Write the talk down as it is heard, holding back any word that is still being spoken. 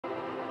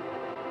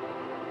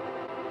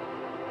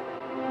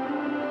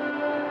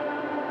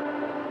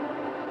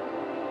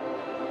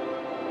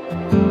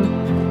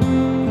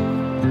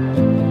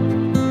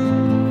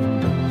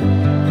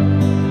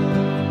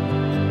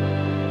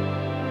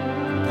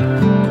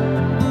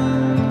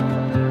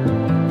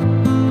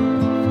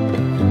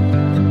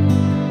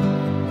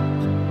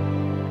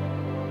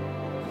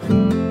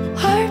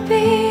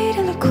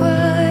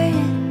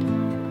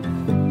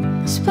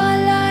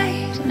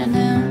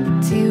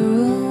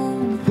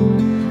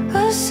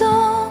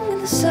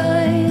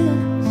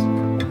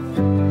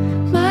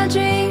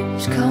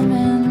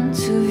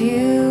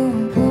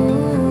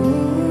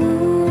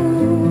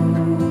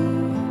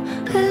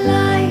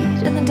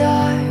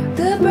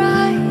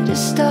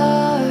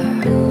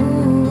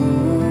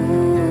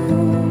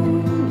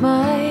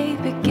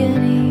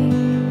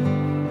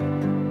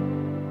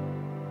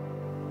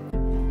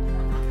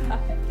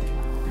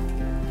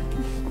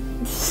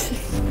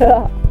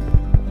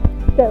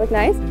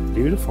look nice?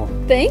 Beautiful.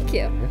 Thank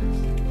you. Yes.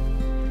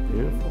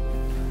 Beautiful.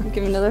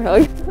 Give him another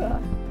hug.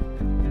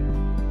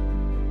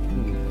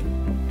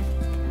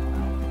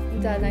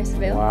 Is that a nice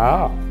veil?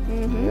 Wow.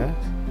 Mm-hmm. Yes.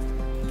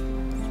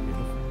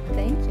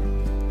 Thank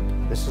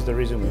you. This is the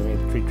reason we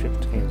made 3 trips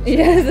to Kansas City.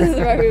 Yes, this is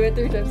why we went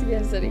 3 trips to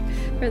Kansas City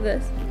for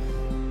this.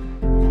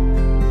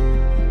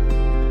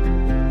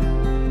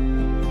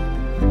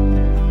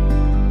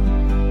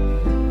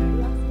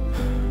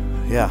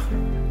 Yeah.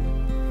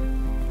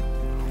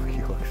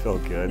 You look so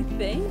good.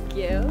 Thank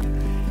you.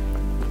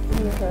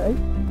 Okay.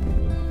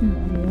 You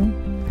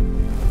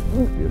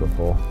look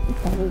beautiful.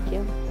 Thank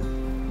you.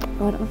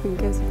 Oh, I don't know if we can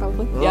kiss,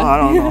 probably. Oh, Yeah. I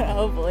don't know.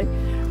 Hopefully.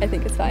 I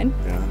think it's fine.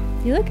 Yeah.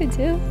 You look good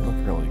too. You look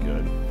really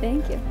good.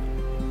 Thank you.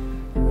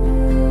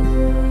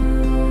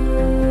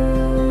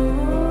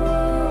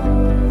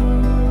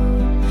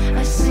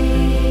 I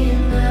see you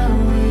now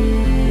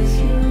with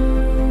you.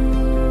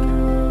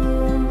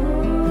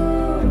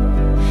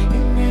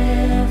 You'll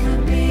never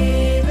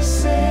be the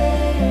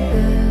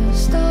same. The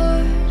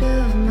start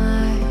of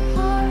my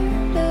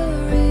heart, a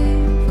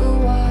river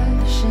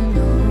washing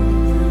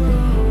over me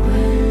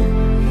when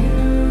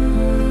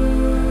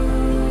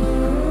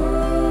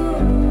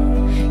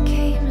you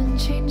came and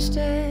changed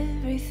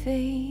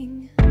everything.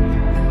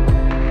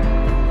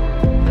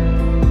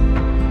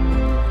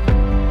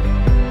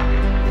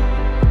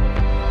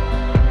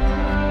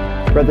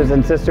 Brothers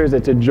and sisters,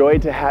 it's a joy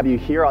to have you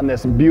here on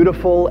this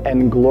beautiful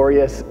and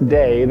glorious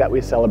day that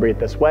we celebrate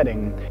this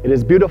wedding. It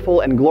is beautiful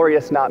and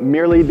glorious not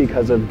merely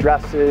because of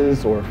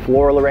dresses or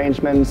floral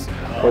arrangements,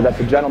 or that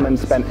the gentlemen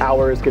spent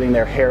hours getting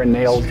their hair and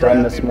nails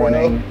done this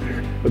morning,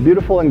 but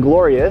beautiful and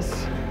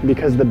glorious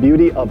because the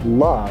beauty of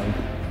love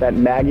that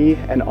Maggie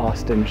and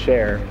Austin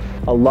share.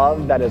 A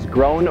love that has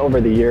grown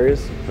over the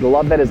years, but a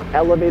love that is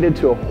elevated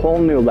to a whole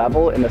new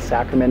level in the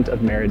sacrament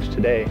of marriage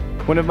today.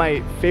 One of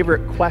my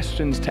favorite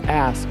questions to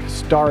ask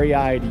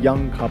starry-eyed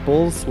young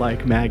couples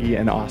like Maggie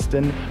and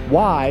Austin,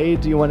 why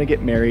do you want to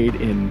get married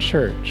in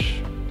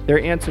church? Their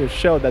answers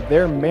show that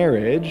their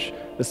marriage,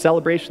 the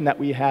celebration that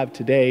we have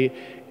today,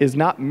 is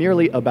not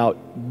merely about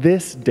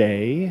this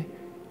day,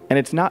 and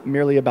it's not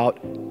merely about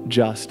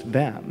just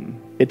them.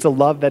 It's a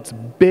love that's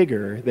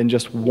bigger than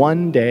just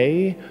one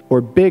day or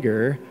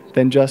bigger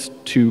than just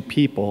 2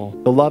 people.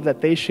 The love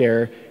that they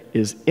share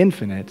is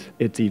infinite,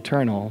 it's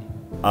eternal.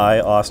 I,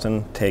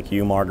 Austin, take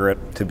you,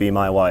 Margaret, to be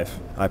my wife.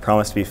 I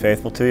promise to be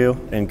faithful to you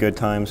in good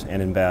times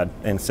and in bad,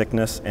 in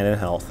sickness and in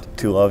health,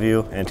 to love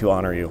you and to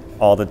honor you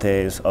all the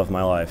days of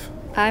my life.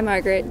 I,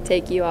 Margaret,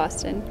 take you,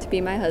 Austin, to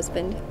be my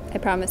husband. I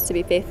promise to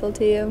be faithful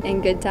to you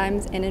in good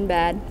times and in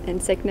bad,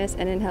 in sickness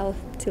and in health,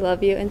 to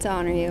love you and to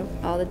honor you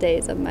all the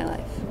days of my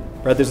life.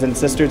 Brothers and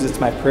sisters, it's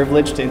my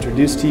privilege to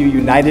introduce to you,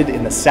 united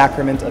in the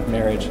sacrament of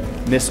marriage,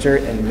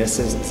 Mr. and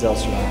Mrs.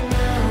 Zylstras.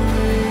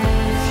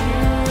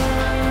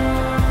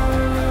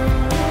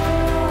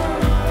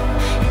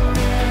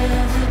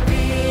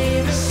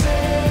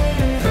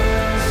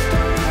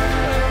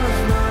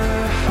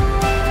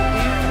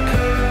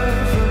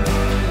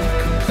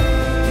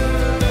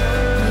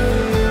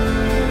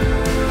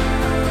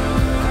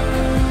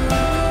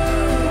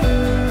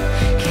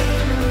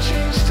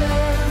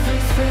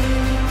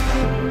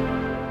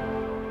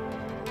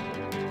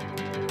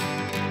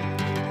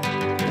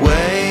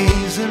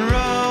 Waves and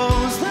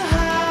roads, the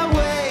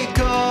highway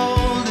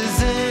gold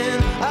is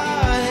in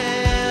our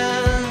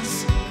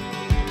hands.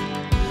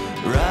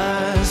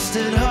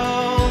 Rusted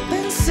hope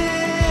and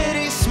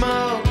city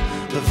smoke,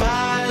 the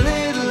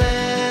violet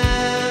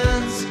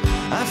lands.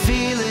 I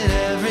feel it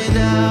every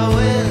now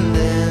and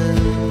then.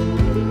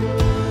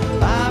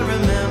 I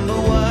remember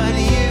what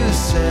you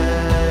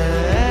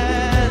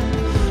said,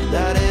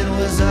 that it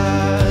was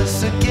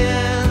us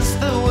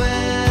against the wind.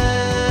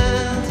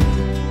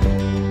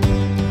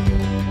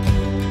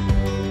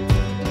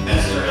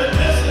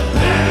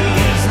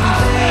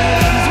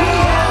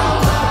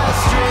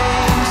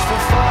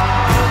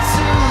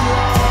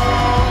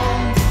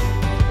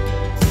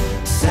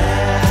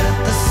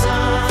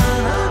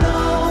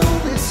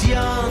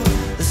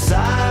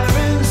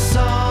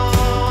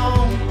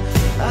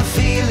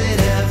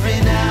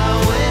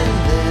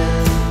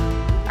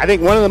 I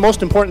think one of the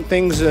most important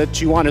things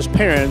that you want as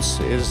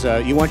parents is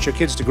you want your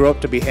kids to grow up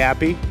to be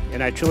happy.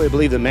 And I truly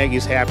believe that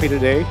Maggie's happy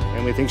today,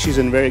 and we think she's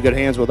in very good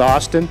hands with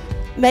Austin.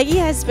 Maggie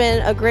has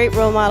been a great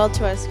role model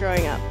to us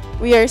growing up.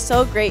 We are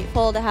so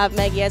grateful to have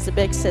Maggie as a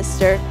big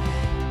sister,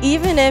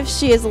 even if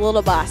she is a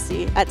little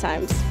bossy at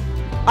times.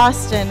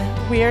 Austin,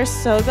 we are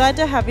so glad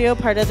to have you a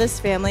part of this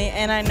family,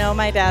 and I know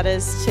my dad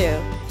is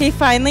too. He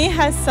finally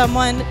has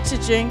someone to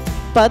drink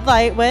Bud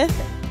Light with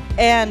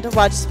and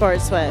watch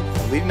sports with.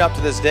 Leading up to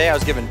this day, I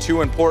was given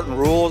 2 important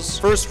rules.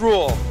 First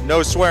rule,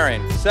 no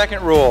swearing.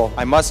 Second rule,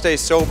 I must stay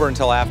sober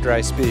until after I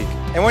speak.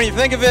 And when you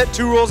think of it,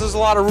 2 rules is a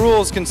lot of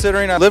rules,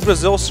 considering I lived with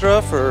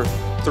Zylstra for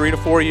 3 to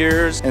 4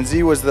 years, and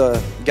Z was the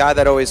guy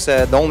that always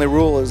said, the only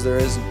rule is there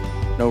is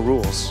no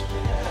rules.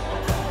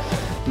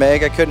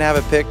 Meg, I couldn't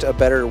have picked a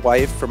better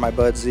wife for my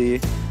bud Z.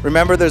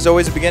 Remember, there's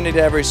always a beginning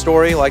to every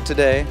story, like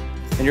today,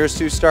 and yours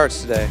too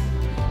starts today.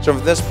 So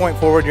from this point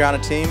forward, you're on a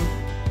team,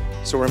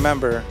 So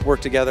remember, work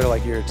together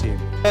like you're a team.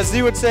 As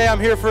Z would say, I'm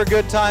here for a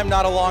good time,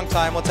 not a long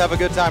time. Let's have a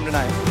good time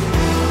tonight.